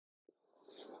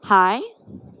Hi,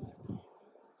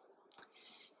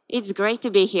 it's great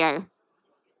to be here.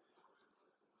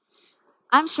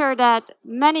 I'm sure that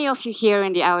many of you here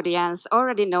in the audience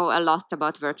already know a lot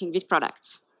about working with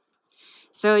products.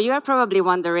 So you're probably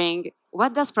wondering,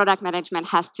 what does product management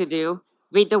has to do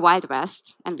with the Wild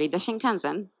West and with the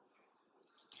Shinkansen?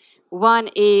 One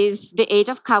is the age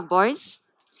of cowboys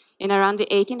in around the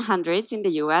 1800s in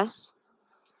the US,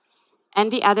 and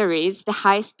the other is the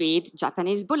high-speed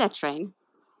Japanese bullet train.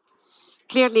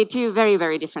 Clearly two very,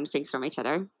 very different things from each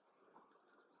other.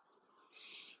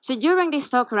 So during this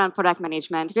talk around product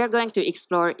management, we are going to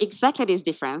explore exactly this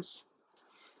difference,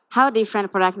 how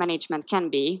different product management can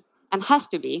be and has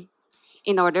to be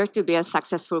in order to build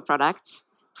successful products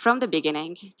from the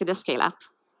beginning to the scale up.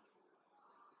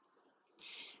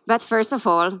 But first of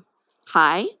all,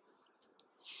 hi,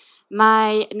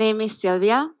 my name is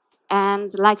Silvia,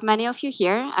 and like many of you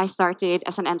here, I started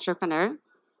as an entrepreneur.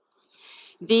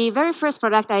 The very first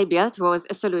product I built was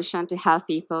a solution to help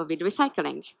people with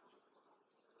recycling.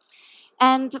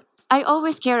 And I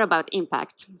always care about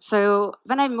impact. So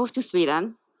when I moved to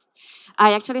Sweden,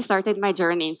 I actually started my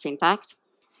journey in fintech,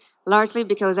 largely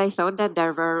because I thought that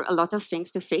there were a lot of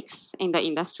things to fix in the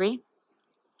industry.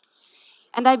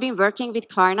 And I've been working with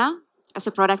Klarna as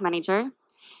a product manager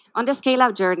on the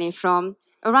scale-up journey from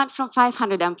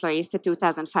 500 employees to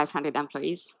 2,500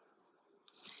 employees.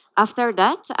 After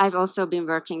that, I've also been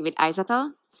working with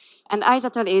Izettle, and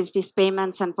Izettle is this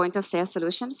payments and point-of-sale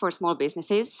solution for small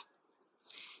businesses.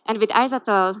 And with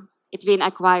Izettle, it's been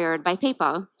acquired by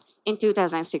PayPal in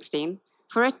 2016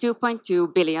 for a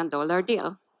 $2.2 billion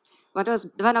deal. What was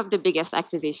one of the biggest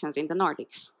acquisitions in the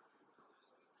Nordics.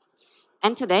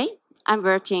 And today, I'm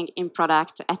working in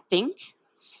product at Tink.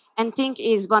 And Tink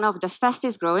is one of the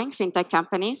fastest growing fintech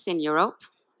companies in Europe.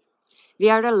 We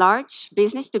are a large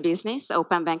business-to-business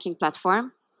open banking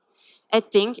platform. And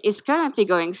Tink is currently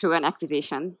going through an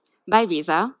acquisition by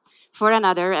Visa for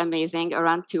another amazing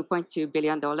around $2.2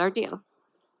 billion deal.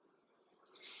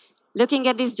 Looking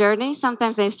at this journey,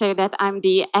 sometimes I say that I'm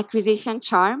the acquisition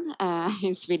charm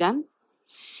in Sweden.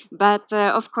 But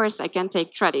of course, I can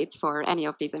take credit for any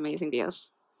of these amazing deals.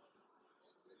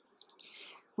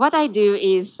 What I do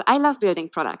is I love building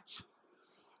products.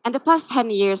 And the past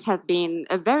 10 years have been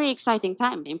a very exciting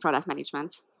time in product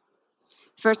management.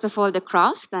 First of all, the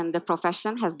craft and the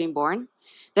profession has been born.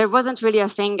 There wasn't really a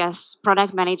thing as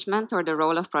product management or the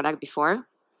role of product before.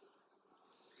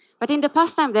 But in the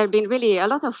past time, there have been really a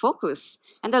lot of focus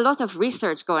and a lot of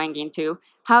research going into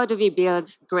how do we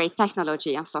build great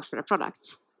technology and software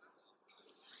products.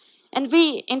 And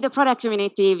we, in the product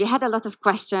community, we had a lot of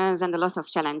questions and a lot of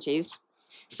challenges.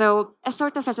 So as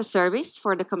a service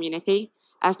for the community,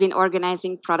 I've been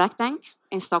organizing Product Tank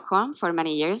in Stockholm for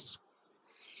many years.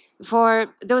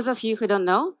 For those of you who don't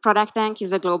know, Product Tank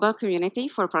is a global community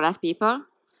for product people.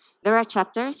 There are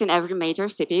chapters in every major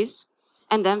cities,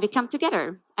 and then we come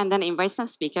together and then invite some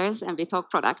speakers and we talk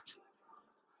product.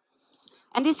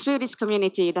 And it's through this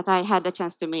community that I had the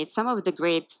chance to meet some of the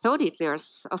great thought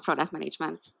leaders of product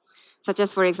management, such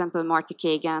as, for example, Marty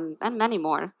Kagan and many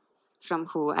more, from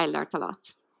who I learned a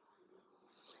lot.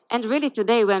 And really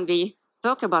today, when we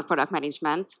talk about product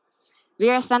management, we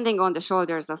are standing on the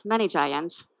shoulders of many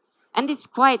giants, and it's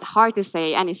quite hard to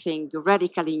say anything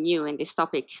radically new in this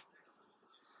topic.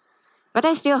 But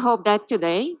I still hope that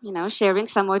today, sharing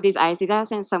some of these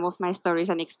ideas and some of my stories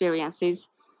and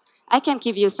experiences, I can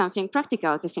give you something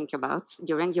practical to think about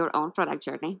during your own product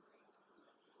journey.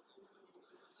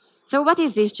 So what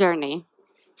is this journey?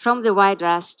 From the Wild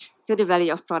West to the Valley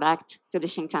of Product to the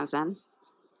Shinkansen.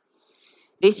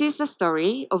 This is the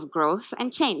story of growth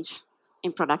and change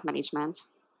in product management.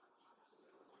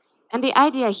 And the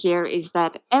idea here is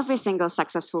that every single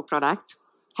successful product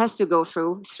has to go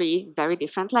through 3 very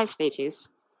different life stages.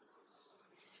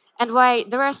 And why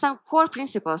there are some core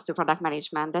principles to product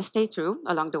management that stay true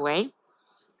along the way,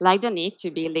 like the need to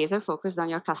be laser focused on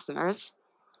your customers.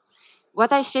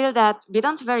 What I feel that we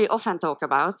don't very often talk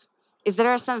about is there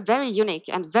are some very unique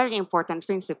and very important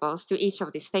principles to each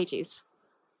of these stages.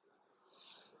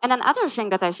 And another thing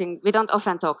that I think we don't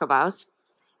often talk about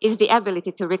is the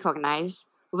ability to recognize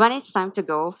when it's time to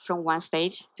go from one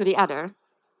stage to the other.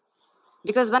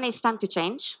 Because when it's time to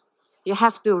change, you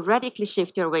have to radically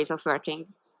shift your ways of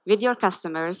working with your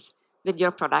customers, with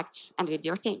your products, and with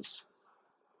your teams.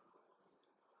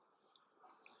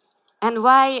 And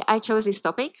why I chose this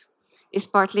topic is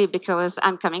partly because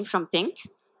I'm coming from Tink.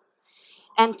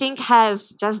 And Tink has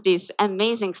just this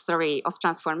amazing story of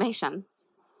transformation.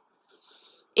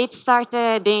 It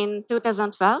started in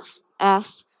 2012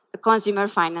 as a consumer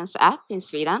finance app in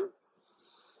Sweden.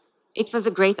 It was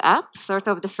a great app, sort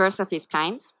of the first of its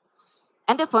kind.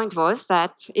 And the point was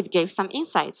that it gave some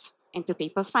insights into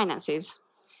people's finances.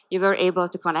 You were able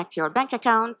to connect your bank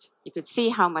account. You could see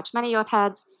how much money you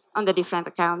had on the different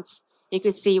accounts. You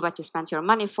could see what you spent your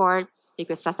money for. You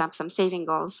could set up some saving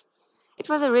goals. It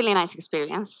was a really nice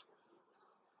experience.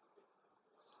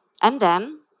 And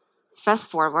then, fast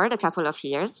forward a couple of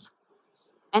years,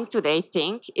 and today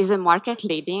Tink is a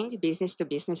market-leading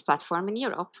business-to-business platform in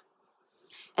Europe.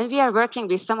 And we are working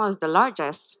with some of the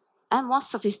largest and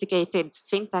most sophisticated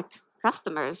fintech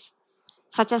customers,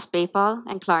 such as PayPal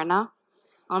and Klarna,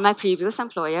 all my previous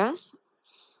employers,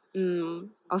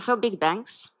 also big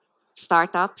banks,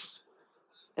 startups,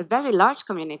 a very large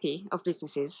community of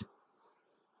businesses.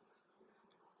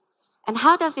 And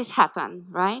how does this happen,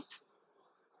 right?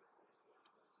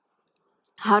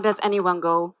 How does anyone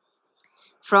go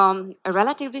from a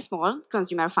relatively small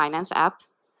consumer finance app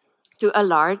to a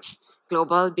large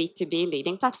global B2B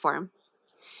leading platform?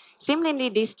 Seemingly,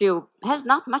 these two has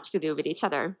not much to do with each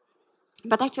other,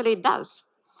 but actually it does.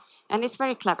 And it's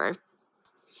very clever.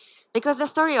 Because the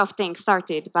story of Tink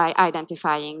started by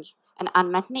identifying an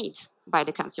unmet need by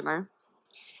the consumer.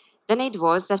 The need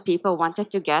was that people wanted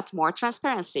to get more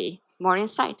transparency, more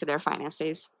insight to their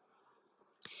finances.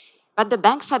 But the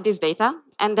banks had this data,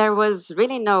 and there was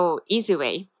really no easy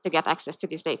way to get access to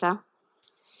this data.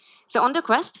 So on the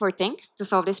quest for Tink to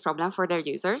solve this problem for their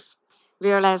users, we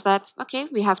realized that, okay,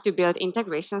 we have to build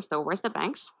integrations towards the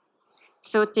banks.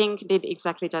 So Tink did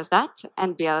exactly just that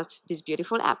and built this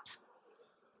beautiful app.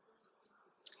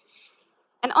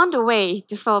 And on the way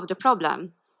to solve the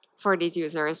problem for these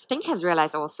users, Tink has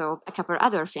realized also a couple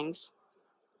other things,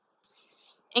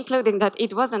 including that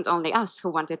it wasn't only us who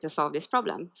wanted to solve this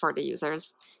problem for the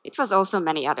users. It was also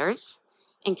many others,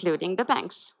 including the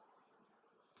banks.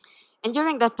 And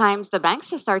during that time, the banks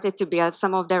started to build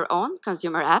some of their own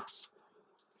consumer apps.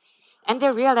 And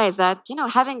they realized that,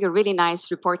 having a really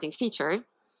nice reporting feature,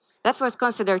 that was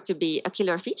considered to be a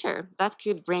killer feature that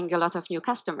could bring a lot of new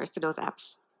customers to those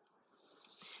apps.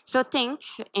 So Tink,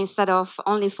 instead of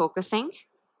only focusing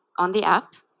on the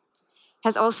app,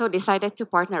 has also decided to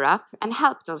partner up and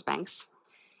help those banks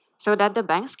so that the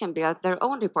banks can build their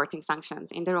own reporting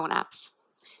functions in their own apps.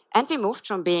 And we moved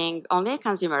from being only a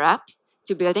consumer app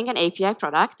to building an API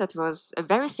product that was a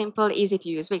very simple, easy to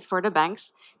use way for the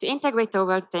banks to integrate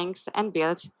over things and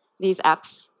build these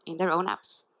apps in their own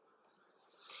apps.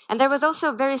 And there was also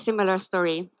a very similar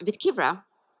story with Kivra.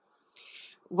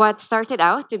 What started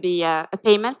out to be a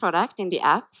payment product in the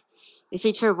app, the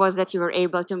feature was that you were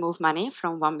able to move money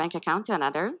from one bank account to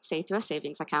another, say to a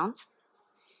savings account,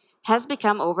 has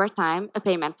become over time a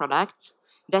payment product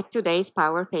that today's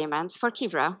power payments for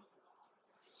Kivra.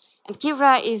 And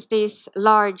Kivra is this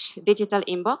large digital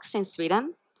inbox in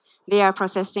Sweden. They are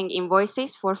processing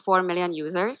invoices for 4 million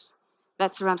users.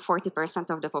 That's around 40%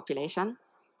 of the population.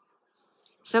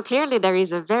 So clearly there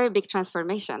is a very big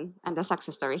transformation and a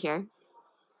success story here.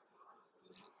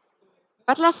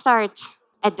 But let's start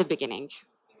at the beginning,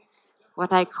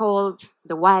 what I called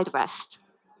the Wild West.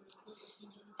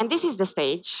 And this is the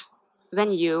stage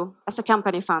when you, as a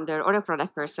company founder or a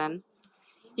product person,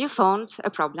 you found a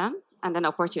problem and an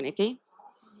opportunity,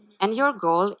 and your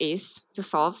goal is to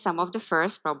solve some of the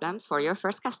first problems for your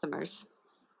first customers.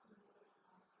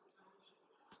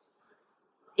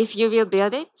 If you will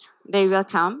build it, they will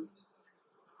come.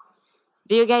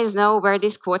 Do you guys know where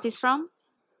this quote is from?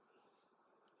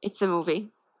 It's a movie.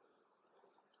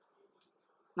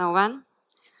 No one?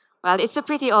 Well, it's a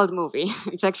pretty old movie.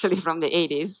 It's actually from the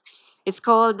 80s. It's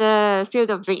called Field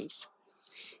of Dreams.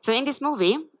 So in this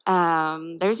movie,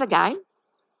 there is a guy,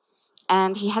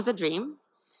 and he has a dream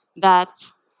that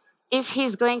if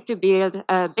he's going to build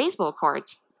a baseball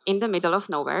court in the middle of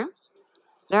nowhere,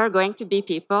 there are going to be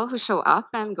people who show up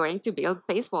and going to build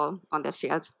baseball on that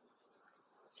field.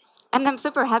 And I'm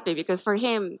super happy because for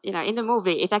him, in the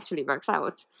movie, it actually works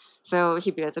out. So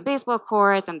he builds a baseball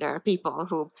court, and there are people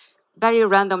who very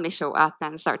randomly show up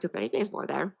and start to play baseball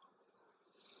there.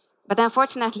 But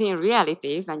unfortunately, in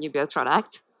reality, when you build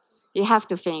product, you have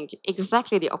to think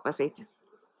exactly the opposite.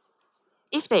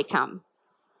 If they come,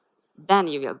 then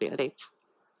you will build it.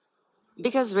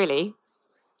 Because really,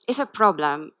 if a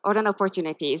problem or an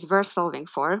opportunity is worth solving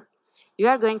for, you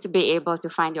are going to be able to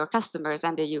find your customers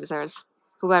and the users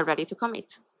who are ready to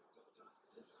commit.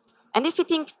 And if you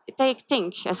take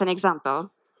Tink as an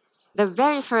example, the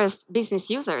very first business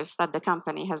users that the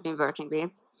company has been working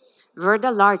with were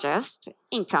the largest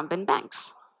incumbent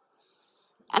banks.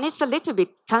 And it's a little bit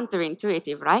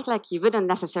counterintuitive, right? Like you wouldn't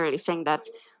necessarily think that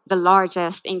the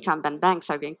largest incumbent banks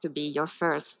are going to be your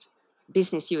first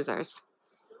business users.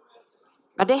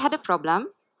 But they had a problem.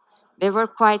 They were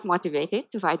quite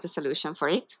motivated to find a solution for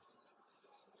it.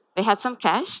 They had some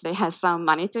cash, they had some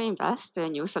money to invest in a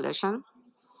new solution.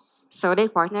 So they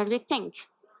partnered with Tink.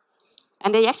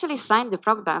 And they actually signed the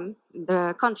program,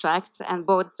 the contract, and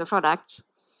bought the products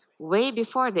way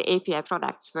before the API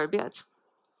products were built.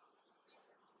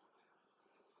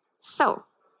 So,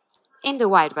 in the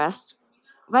Wild West,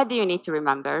 what do you need to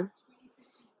remember?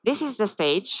 This is the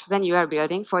stage when you are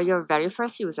building for your very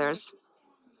first users,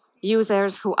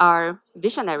 users who are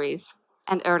visionaries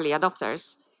and early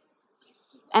adopters.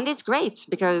 And it's great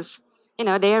because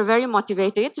they are very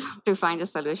motivated to find a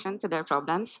solution to their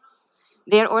problems.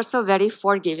 They are also very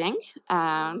forgiving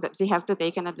that we have to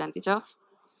take an advantage of.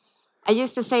 I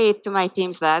used to say to my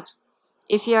teams that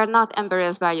if you are not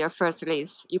embarrassed by your first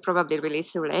release, you probably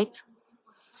released too late.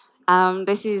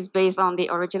 This is based on the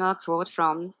original quote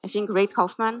from, I think, Reid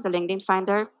Hoffman, the LinkedIn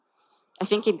founder. I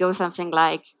think it goes something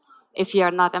like, if you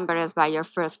are not embarrassed by your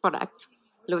first product,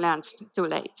 you launched too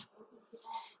late.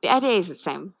 The idea is the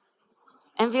same.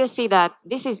 And we'll see that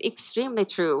this is extremely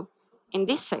true in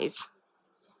this phase.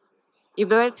 You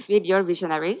build with your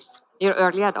visionaries, your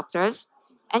early adopters,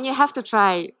 and you have to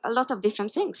try a lot of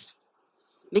different things.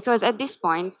 Because at this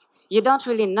point, you don't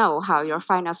really know how your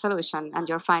final solution and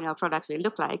your final product will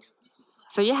look like.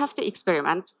 So you have to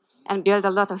experiment and build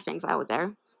a lot of things out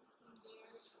there.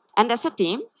 And as a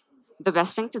team, the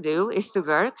best thing to do is to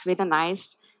work with a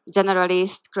nice,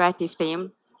 generalist, creative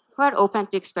team who are open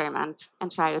to experiment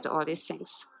and try out all these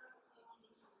things.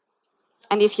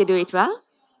 And if you do it well,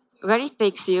 where it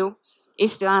takes you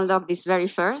is to unlock this very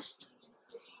first,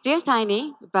 still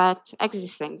tiny but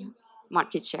existing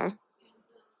market share.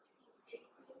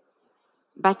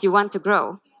 But you want to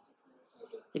grow.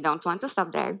 You don't want to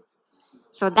stop there.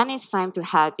 So then it's time to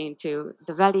head into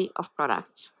the valley of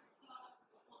products.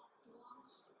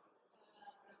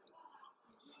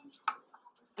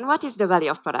 And what is the valley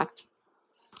of product?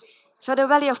 So the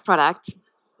valley of product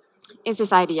is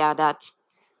this idea that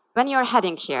when you're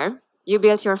heading here, you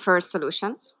build your first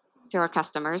solutions to your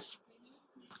customers,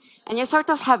 and you sort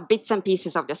of have bits and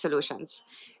pieces of the solutions.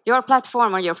 Your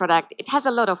platform or your product, it has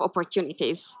a lot of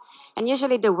opportunities. And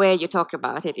usually the way you talk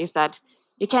about it is that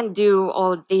you can do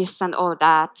all this and all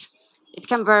that. It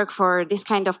can work for this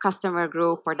kind of customer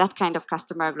group or that kind of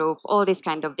customer group, all these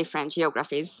kind of different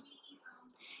geographies.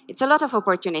 It's a lot of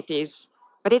opportunities,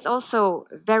 but it's also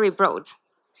very broad.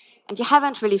 And you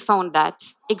haven't really found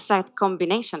that exact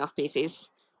combination of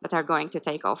pieces that are going to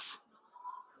take off.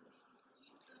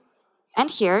 And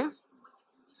here,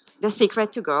 the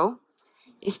secret to grow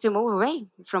is to move away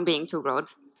from being too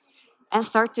broad and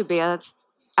start to build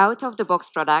out of the box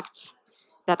products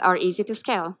that are easy to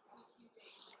scale,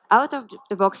 out of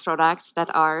the box products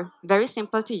that are very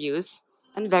simple to use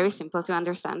and very simple to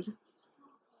understand.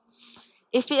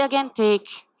 If we again take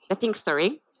the Tink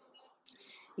story,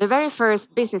 the very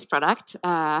first business product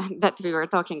that we were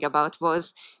talking about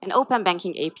was an open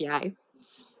banking API.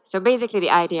 So basically,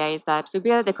 the idea is that we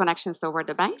build the connections toward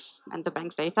the banks and the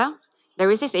bank's data. There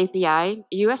is this API.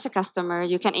 You, as a customer,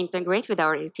 you can integrate with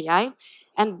our API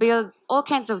and build all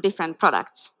kinds of different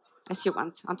products as you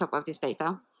want on top of this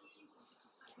data.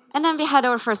 And then we had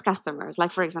our first customers,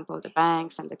 like, for example, the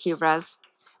banks and the Kivras.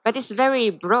 But it's very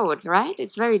broad, right?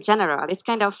 It's very general. It's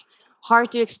kind of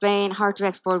hard to explain, hard to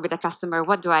explore with a customer.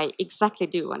 What do I exactly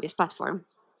do on this platform?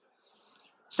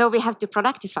 So we have to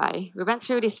productify. We went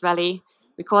through this valley.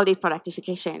 We called it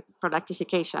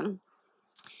productification.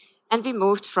 And we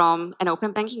moved from an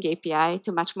open banking API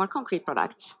to much more concrete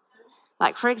products.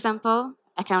 Like, for example,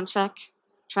 account check,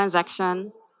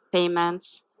 transaction,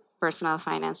 payments, personal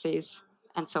finances,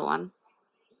 and so on.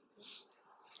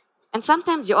 And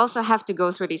sometimes you also have to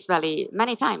go through this valley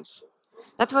many times.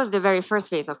 That was the very first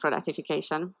phase of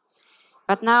productification.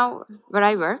 But now, where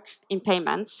I work in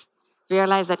payments, we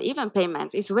realize that even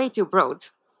payments is way too broad.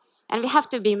 And we have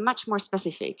to be much more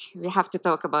specific. We have to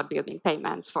talk about building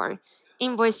payments for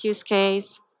invoice use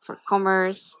case, for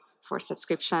commerce, for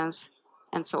subscriptions,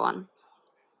 and so on.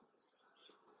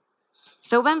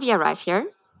 So when we arrive here,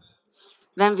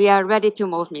 when we are ready to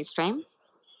move mainstream,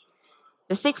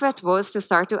 the secret was to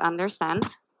start to understand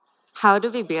how do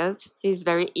we build these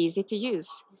very easy to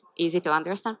use, easy to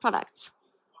understand products.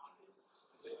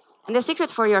 And the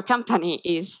secret for your company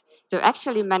is to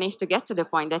actually manage to get to the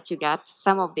point that you get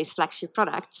some of these flagship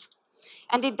products.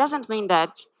 And it doesn't mean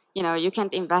that you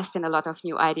can't invest in a lot of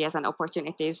new ideas and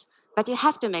opportunities, but you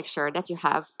have to make sure that you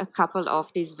have a couple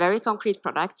of these very concrete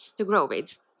products to grow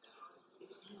with.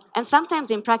 And sometimes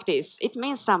in practice, it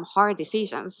means some hard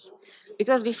decisions.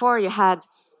 Because before you had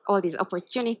all these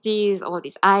opportunities, all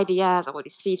these ideas, all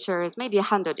these features, maybe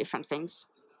 100 different things.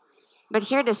 But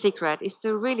here the secret is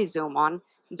to really zoom on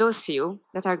those few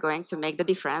that are going to make the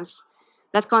difference,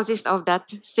 that consists of that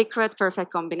secret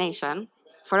perfect combination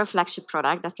for a flagship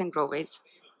product that can grow with.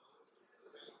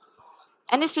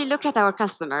 And if we look at our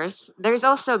customers, there is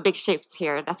also a big shift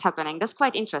here that's happening. That's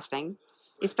quite interesting,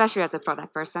 especially as a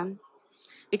product person.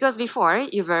 Because before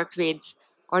you worked with,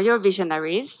 or your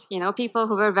visionaries, people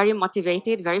who were very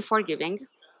motivated, very forgiving.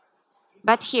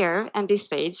 But here, at this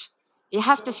stage, you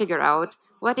have to figure out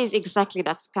what is exactly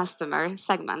that customer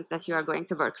segment that you are going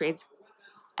to work with.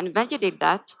 And when you did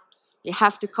that, you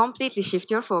have to completely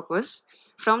shift your focus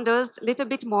from those little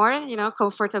bit more,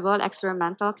 comfortable,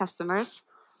 experimental customers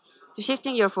to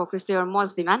shifting your focus to your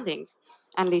most demanding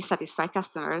and least satisfied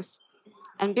customers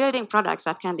and building products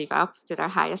that can live up to their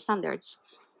highest standards.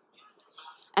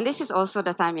 And this is also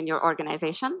the time in your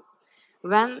organization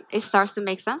when it starts to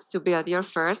make sense to build your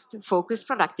first focused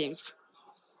product teams.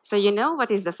 So you know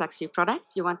what is the flagship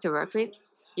product you want to work with,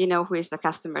 you know who is the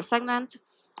customer segment,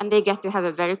 and they get to have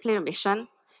a very clear mission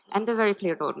and a very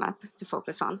clear roadmap to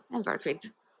focus on and work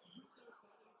with.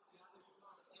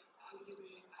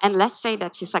 And let's say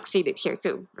that you succeeded here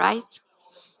too, right?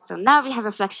 So now we have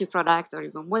a flagship product or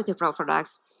even multi-pro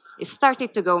products. It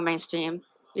started to go mainstream.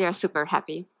 We are super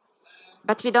happy.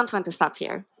 But we don't want to stop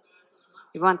here.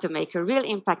 We want to make a real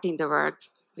impact in the world.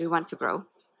 We want to grow.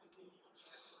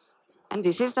 And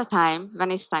this is the time when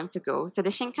it's time to go to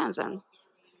the Shinkansen.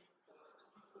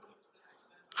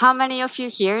 How many of you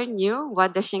here knew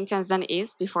what the Shinkansen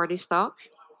is before this talk?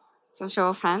 Some show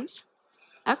of hands.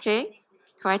 Okay,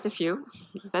 quite a few.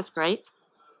 That's great.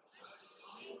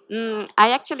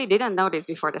 I actually didn't know this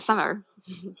before the summer.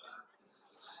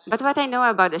 But what I know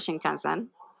about the Shinkansen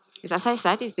is, as I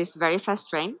said, is this very fast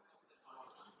train.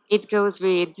 It goes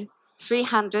with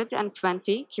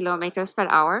 320 kilometers per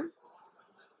hour.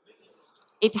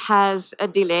 It has a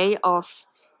delay of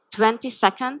 20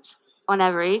 seconds on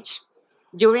average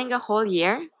during a whole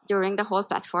year, during the whole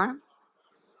platform.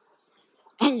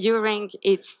 And during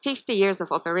its 50 years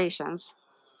of operations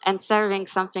and serving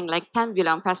something like 10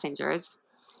 billion passengers,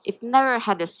 it never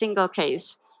had a single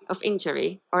case of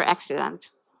injury or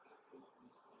accident.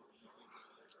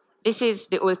 This is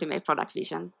the ultimate product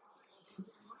vision.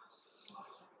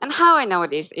 And how I know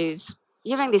this is,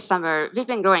 during this summer, we've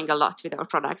been growing a lot with our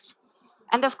products.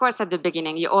 And of course, at the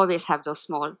beginning, you always have those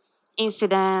small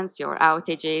incidents or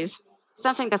outages,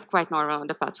 something that's quite normal on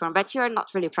the platform, but you're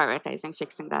not really prioritizing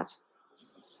fixing that.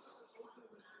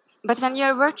 But when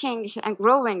you're working and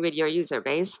growing with your user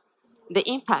base, the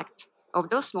impact of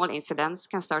those small incidents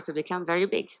can start to become very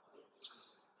big.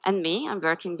 And me, I'm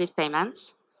working with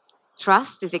payments.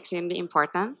 Trust is extremely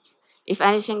important. If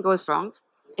anything goes wrong,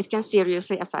 it can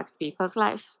seriously affect people's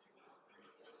life.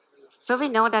 So we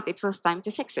know that it was time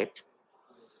to fix it.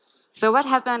 So what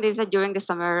happened is that during the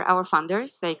summer, our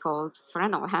founders, they called for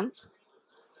an all hands.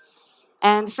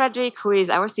 And Frederick, who is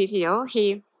our CTO,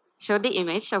 he showed the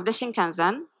image of the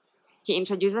Shinkansen. He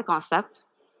introduced the concept.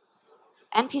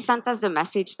 And he sent us the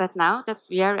message that now that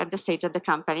we are at the stage of the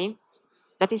company,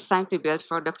 that it's time to build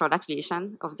for the product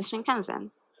vision of the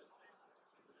Shinkansen.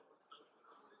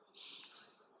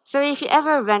 So if you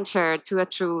ever venture to a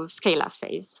true scale-up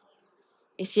phase,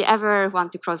 if you ever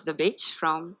want to cross the bridge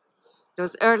from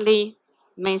those early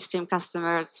mainstream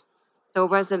customers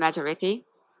towards the majority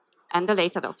and the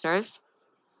late adopters,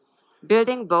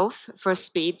 building both for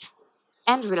speed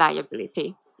and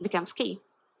reliability becomes key.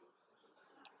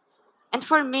 And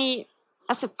for me,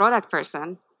 as a product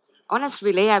person, honest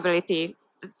reliability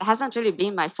hasn't really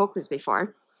been my focus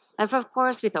before. And of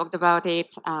course, we talked about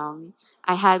it.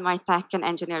 I had my tech and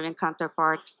engineering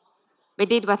counterpart. We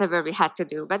did whatever we had to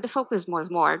do, but the focus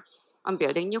was more on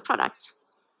building new products.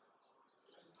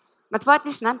 But what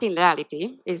this meant in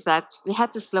reality is that we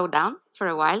had to slow down for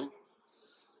a while.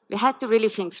 We had to really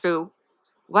think through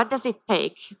what does it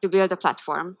take to build a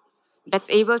platform that's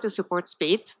able to support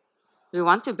speed. We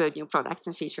want to build new products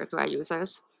and features to our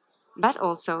users, but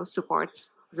also support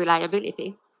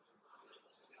reliability.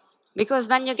 Because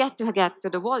when you get to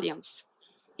the volumes,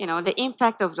 the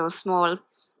impact of those small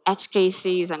edge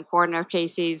cases and corner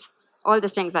cases, all the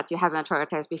things that you haven't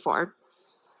prioritized before,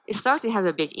 it starts to have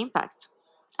a big impact.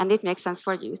 And it makes sense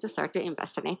for you to start to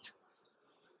invest in it.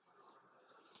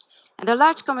 And a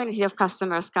large community of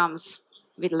customers comes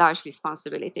with large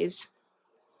responsibilities.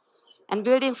 And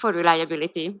building for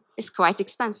reliability is quite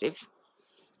expensive.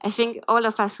 I think all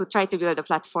of us who try to build a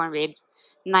platform with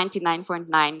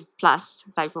 99.9 plus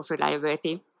type of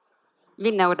reliability,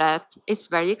 we know that it's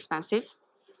very expensive.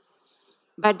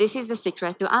 But this is the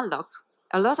secret to unlock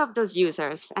a lot of those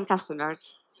users and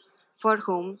customers for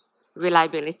whom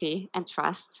reliability and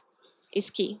trust is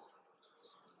key.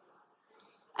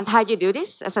 And how do you do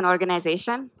this as an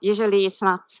organization? Usually it's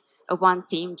not a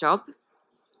one-team job.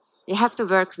 You have to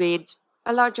work with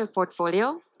a larger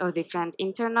portfolio of different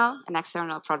internal and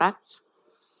external products.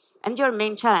 And your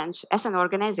main challenge as an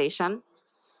organization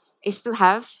is to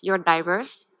have your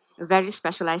diverse, very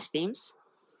specialized teams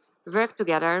work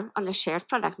together on a shared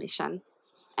product mission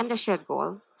and a shared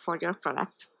goal for your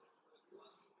product.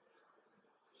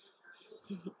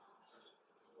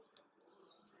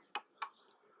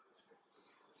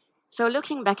 So,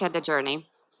 looking back at the journey,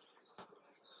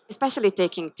 especially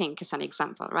taking Tink as an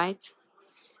example, right?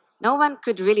 No one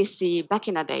could really see back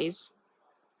in the days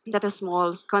that a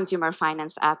small consumer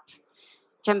finance app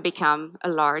can become a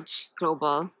large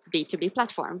global B2B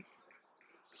platform.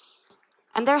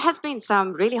 And there has been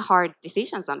some really hard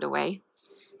decisions on the way.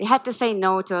 We had to say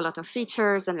no to a lot of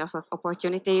features and a lot of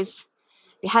opportunities.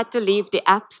 We had to leave the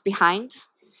app behind.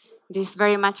 This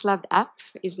very much loved app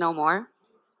is no more.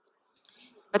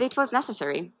 But it was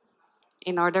necessary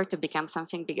in order to become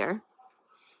something bigger.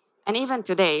 And even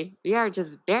today, we are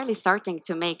just barely starting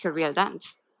to make a real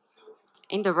dent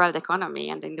in the world economy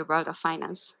and in the world of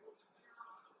finance.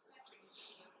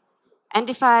 And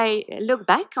if I look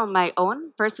back on my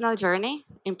own personal journey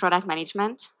in product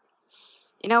management,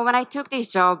 when I took this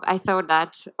job, I thought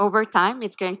that over time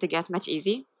it's going to get much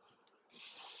easy.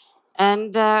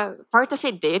 And part of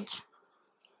it did.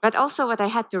 But also, what I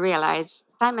had to realize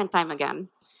time and time again,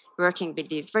 working with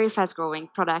these very fast growing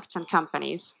products and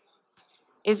companies,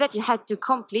 is that you had to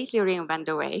completely reinvent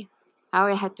the way how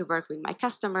I had to work with my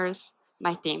customers,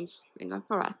 my teams, with my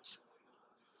products.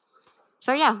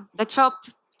 So, yeah, the job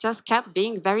just kept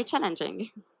being very challenging.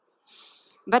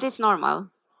 But it's normal.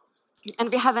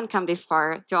 And we haven't come this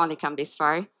far to only come this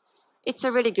far. It's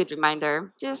a really good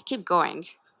reminder. Just keep going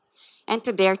and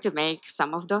to dare to make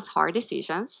some of those hard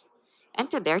decisions and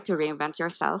to dare to reinvent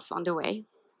yourself on the way.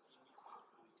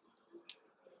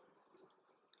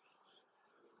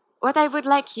 What I would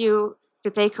like you to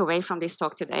take away from this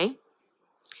talk today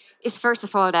is, first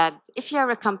of all, that if you're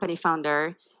a company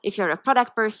founder, if you're a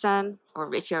product person,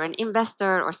 or if you're an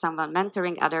investor or someone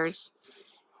mentoring others,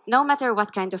 no matter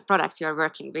what kind of products you're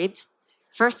working with,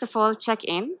 first of all, check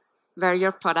in where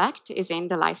your product is in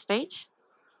the life stage.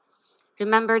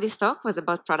 Remember, this talk was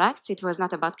about products, it was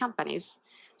not about companies.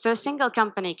 So a single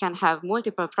company can have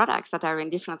multiple products that are in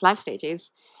different life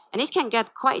stages, and it can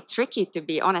get quite tricky, to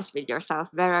be honest with yourself.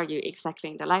 Where are you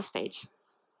exactly in the life stage?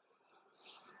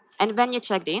 And when you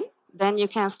checked in, then you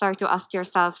can start to ask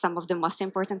yourself some of the most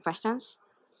important questions.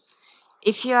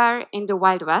 If you are in the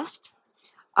Wild West,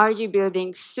 are you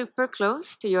building super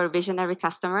close to your visionary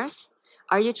customers?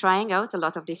 Are you trying out a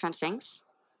lot of different things?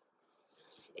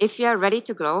 If you are ready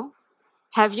to grow,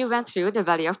 have you went through the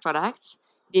value of products?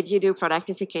 Did you do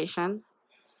productification?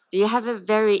 Do you have a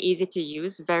very easy to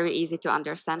use, very easy to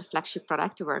understand flagship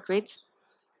product to work with?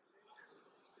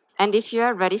 And if you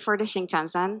are ready for the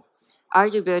Shinkansen, are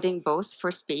you building both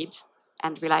for speed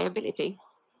and reliability?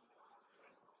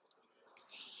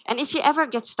 And if you ever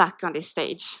get stuck on this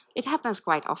stage, it happens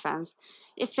quite often.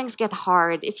 If things get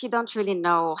hard, if you don't really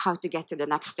know how to get to the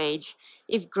next stage,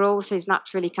 if growth is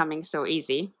not really coming so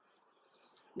easy,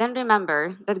 then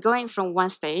remember that going from one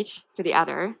stage to the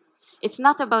other, it's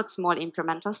not about small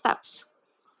incremental steps.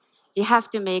 You have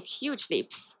to make huge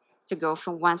leaps to go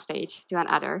from one stage to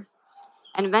another.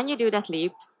 And when you do that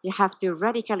leap, you have to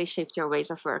radically shift your ways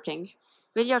of working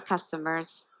with your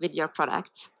customers, with your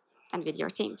products, and with your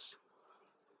teams.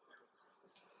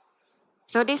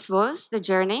 So this was the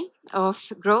journey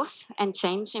of growth and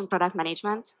change in product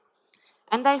management.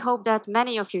 And I hope that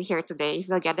many of you here today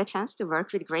will get the chance to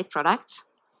work with great products.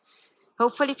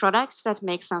 Hopefully products that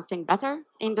make something better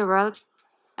in the world,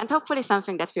 and hopefully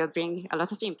something that will bring a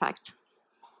lot of impact.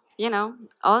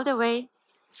 All the way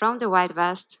from the Wild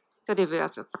West to the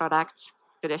world of products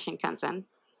to the Shinkansen.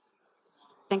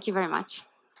 Thank you very much.